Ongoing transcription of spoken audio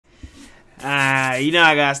You know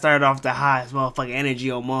I gotta start off the highest motherfucking energy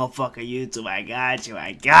on motherfucking YouTube. I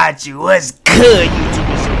got you. What's good,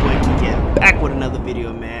 YouTube? It's your boy Kpop, back with another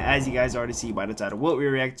video, man. As you guys already see by the title, what we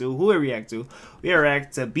react to, who we react to. We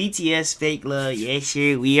react to BTS Fake Love. Yes,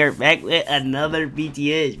 sure. We are back with another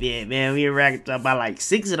BTS video, man. We react to about like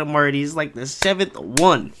 6 of them already. It's like the 7th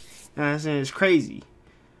one. You know what I'm saying? It's crazy.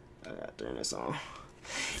 I gotta turn this on.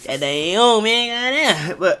 That they on, man.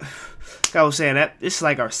 Goddamn. But like I was saying, that this is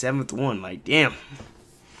like our 7th one. Like, damn.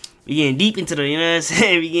 We getting deep into the, you know what I'm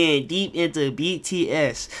saying? We getting deep into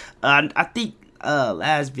BTS. I think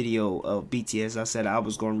last video of BTS, I said I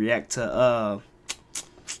was gonna react to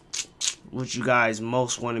what you guys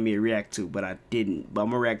most wanted me to react to, but I didn't. But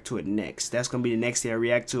I'm gonna react to it next. That's gonna be the next thing I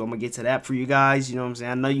react to. I'm gonna get to that for you guys. You know what I'm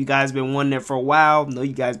saying? I know you guys been wanting it for a while. I know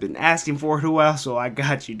you guys been asking for it a while, so I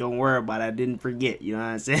got you. Don't worry about it. I didn't forget. You know what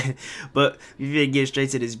I'm saying? But if you get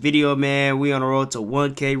straight to this video, man, we on the road to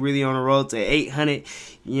 1K. Really on the road to 800.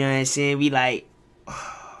 You know what I'm saying? We like,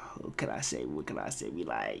 what can I say? What can I say? We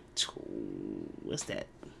like, what's that?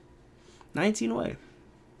 19 away.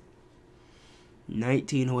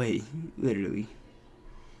 19 away, literally,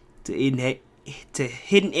 to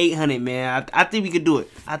hitting 800, man. I think we could do it.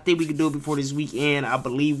 I think we can do it before this weekend. I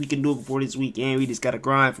believe we can do it before this weekend. We just gotta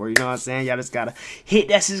grind for it, you know what I'm saying? Y'all just gotta hit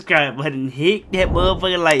that subscribe button, hit that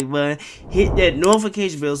motherfucking like button, hit that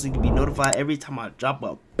notification bell so you can be notified every time I drop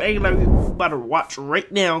a bang like we're about to watch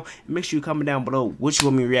right now. And make sure you comment down below what you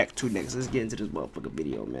want me to react to next. Let's get into this motherfucking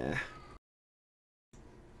video, man.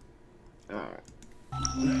 Alright.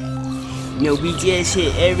 You know, BTS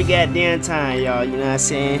hit every goddamn time, y'all. You know what I'm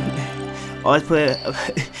saying? Always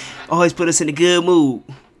put us in a good mood.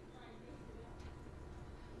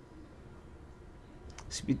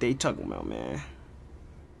 See what they talking about, man.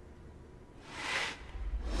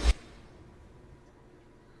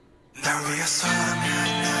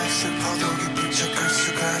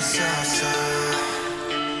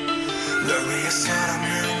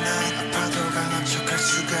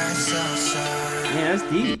 Man,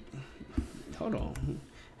 that's deep. Hold on.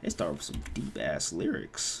 They start with some deep ass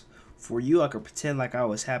lyrics. For you, I could pretend like I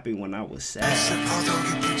was happy when I was sad.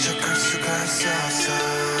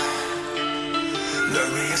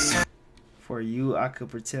 For you, I could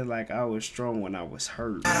pretend like I was strong when I was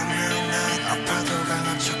hurt.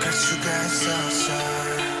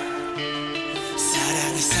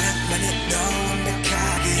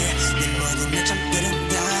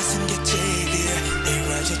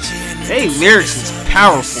 Hey, lyrics is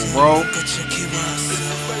powerful, bro.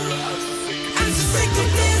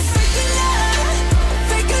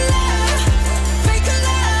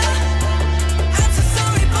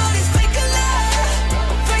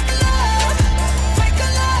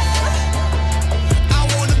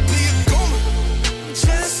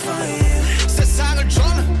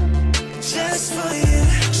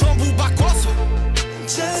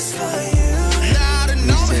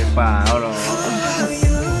 Hold on.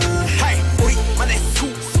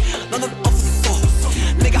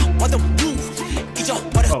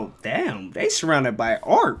 Oh damn, they surrounded by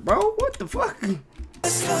art, bro. What the fuck? Not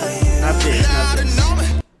this.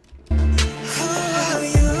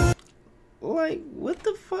 Like, what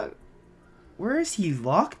the fuck? Where is he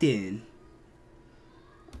locked in?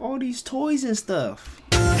 All these toys and stuff.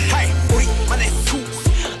 I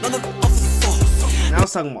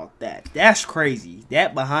was talking about that. That's crazy.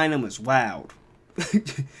 That behind him is wild.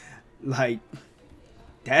 Like,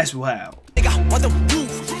 that's wild. That's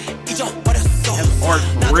art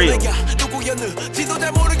for real.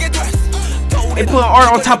 They put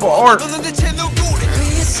art on top of art.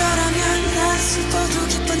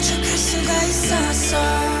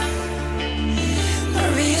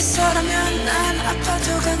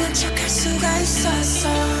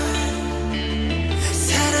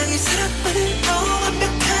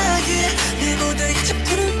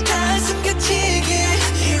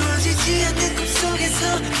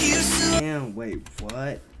 Damn, wait,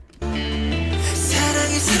 what?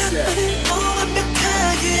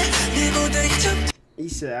 He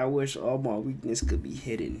said, I wish all my weakness could be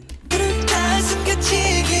hidden.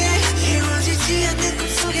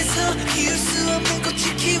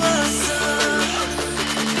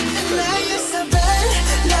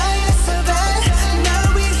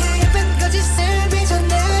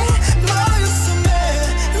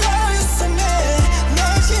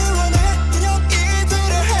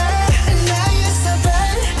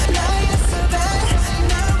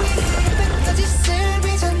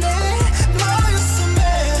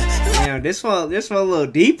 This one a little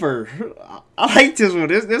deeper. I like this one.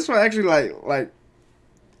 This one actually like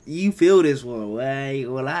you feel this one. Well, I ain't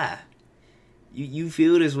gonna lie. You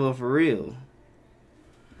feel this one for real.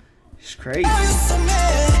 It's crazy.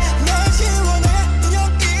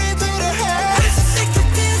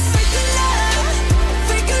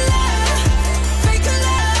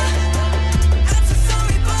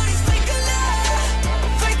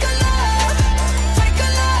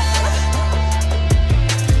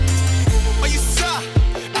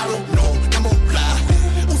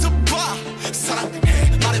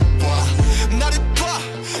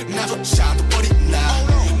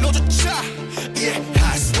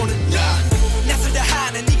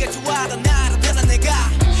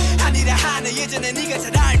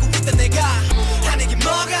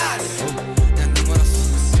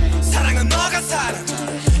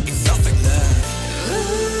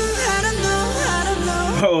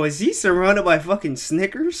 Oh, is he surrounded by fucking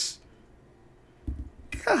Snickers?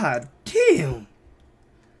 God damn.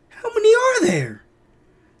 How many are there?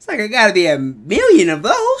 It's like I gotta be 1,000,000 of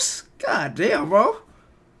those. God damn, bro.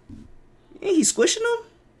 Ain't he squishing them?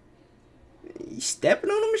 He stepping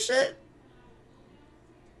on them and shit?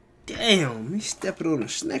 Damn, he's stepping on the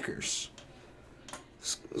Snickers.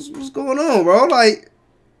 What's going on, bro? Like,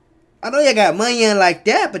 I know you got money in like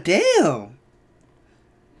that, but damn.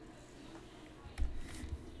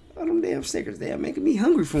 All them damn Snickers, they are making me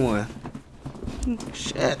hungry for one.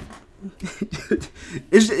 Shit.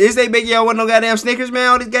 is they making y'all want no goddamn Snickers, man?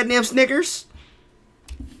 All these goddamn Snickers?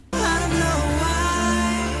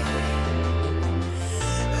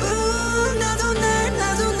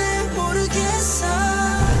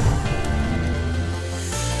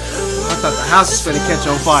 I thought the house was gonna catch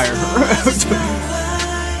on fire.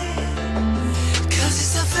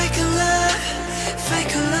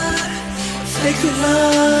 Fake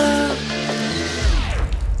love.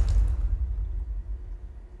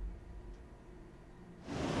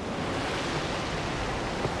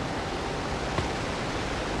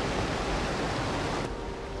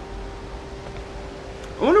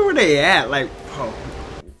 I wonder where they at. Like, oh,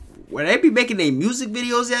 where they be making their music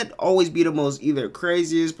videos at? Always be the most either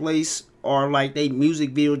craziest place, or like they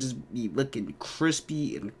music video just be looking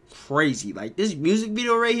crispy and crazy. Like this music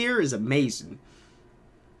video right here is amazing.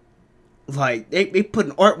 Like they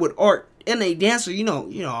putting art with art, and they dancer. You know,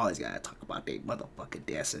 always gotta talk about they motherfucking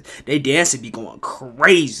dancing. They dancing be going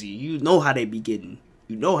crazy. You know how they be getting.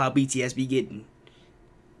 You know how BTS be getting.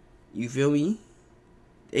 You feel me?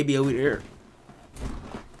 They be over there.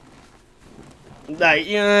 Like,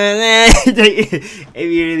 you know what I'm saying? They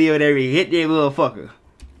be really over there hit that motherfucker.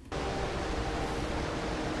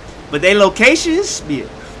 But they locations, yeah,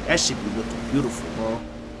 that shit be looking beautiful, bro.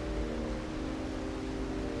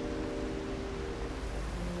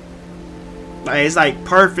 Like, it's like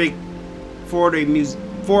perfect for their music,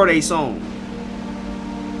 for their song.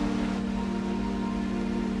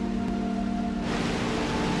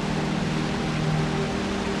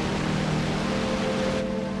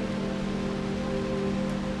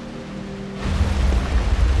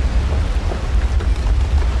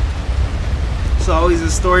 It's always a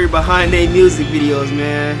story behind their music videos,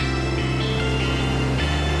 man.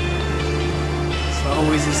 It's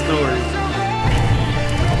always a story.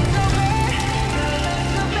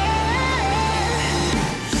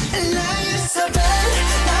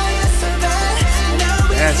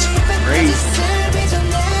 That's crazy.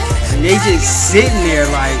 And they just sitting there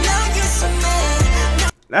like.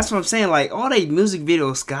 That's what I'm saying. Like all they music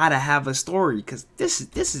videos gotta have a story, cause this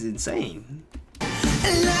is insane.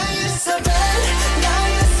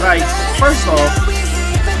 Like, first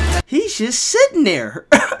off, he's just sitting there.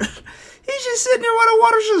 He's just sitting there while the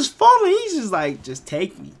water's just falling. He's just like, just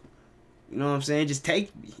take me. You know what I'm saying? Just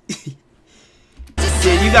take me.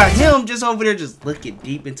 Then you got him just over there just looking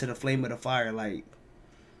deep into the flame of the fire like,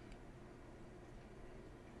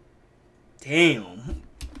 damn.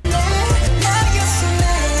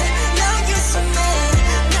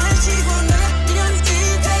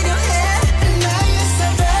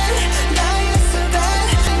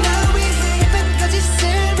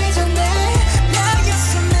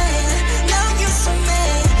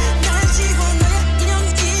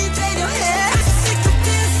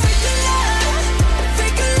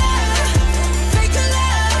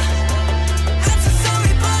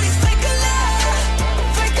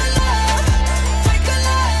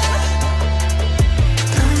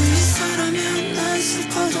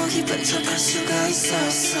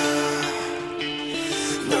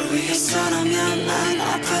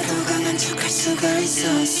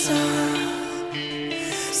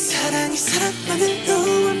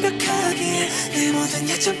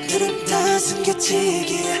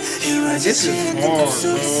 This is hard, bro.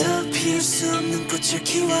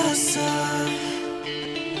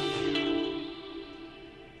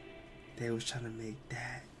 They was trying to make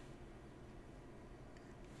that.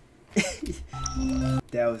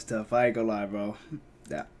 That was tough. I ain't gonna lie, bro.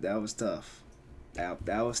 That was tough.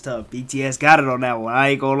 That was tough. BTS got it on that one. I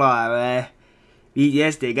ain't gonna lie, man.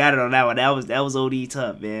 BTS, they got it on that one. That was OD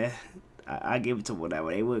tough, man. I give it to them on that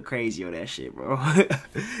one. They went crazy on that shit, bro.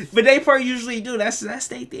 But they probably usually do. That's their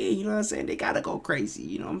thing. You know what I'm saying? They gotta go crazy.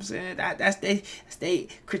 You know what I'm saying? That's they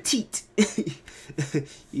critique.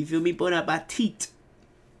 You feel me? Put up by teat.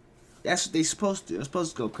 That's what they supposed to. They're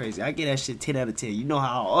supposed to go crazy. I get that shit 10 out of 10. You know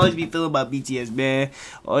how I always be feeling about BTS, man.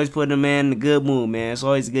 Always putting a man in a good mood, man. It's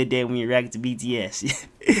always a good day when you react to BTS.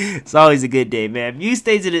 It's always a good day, man. If you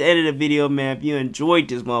stay to the end of the video, man, if you enjoyed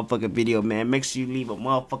this motherfucking video, man, make sure you leave a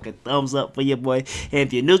motherfucking thumbs up for your boy. And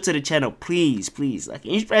if you're new to the channel, please, I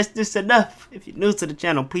can't stress this enough. If you're new to the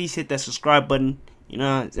channel, please hit that subscribe button. You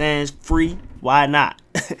know what I'm saying? It's free. Why not?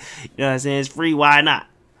 You know what I'm saying? It's free. Why not?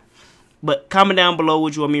 But comment down below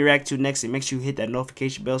what you want me to react to next, and make sure you hit that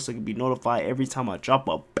notification bell so you can be notified every time I drop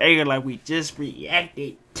a banger like we just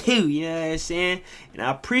reacted to. You know what I'm saying? And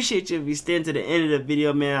I appreciate you if you stand to the end of the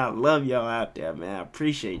video, man. I love y'all out there, man. I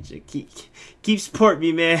appreciate you. Keep supporting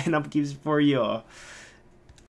me, man. And I'm gonna keep supporting y'all.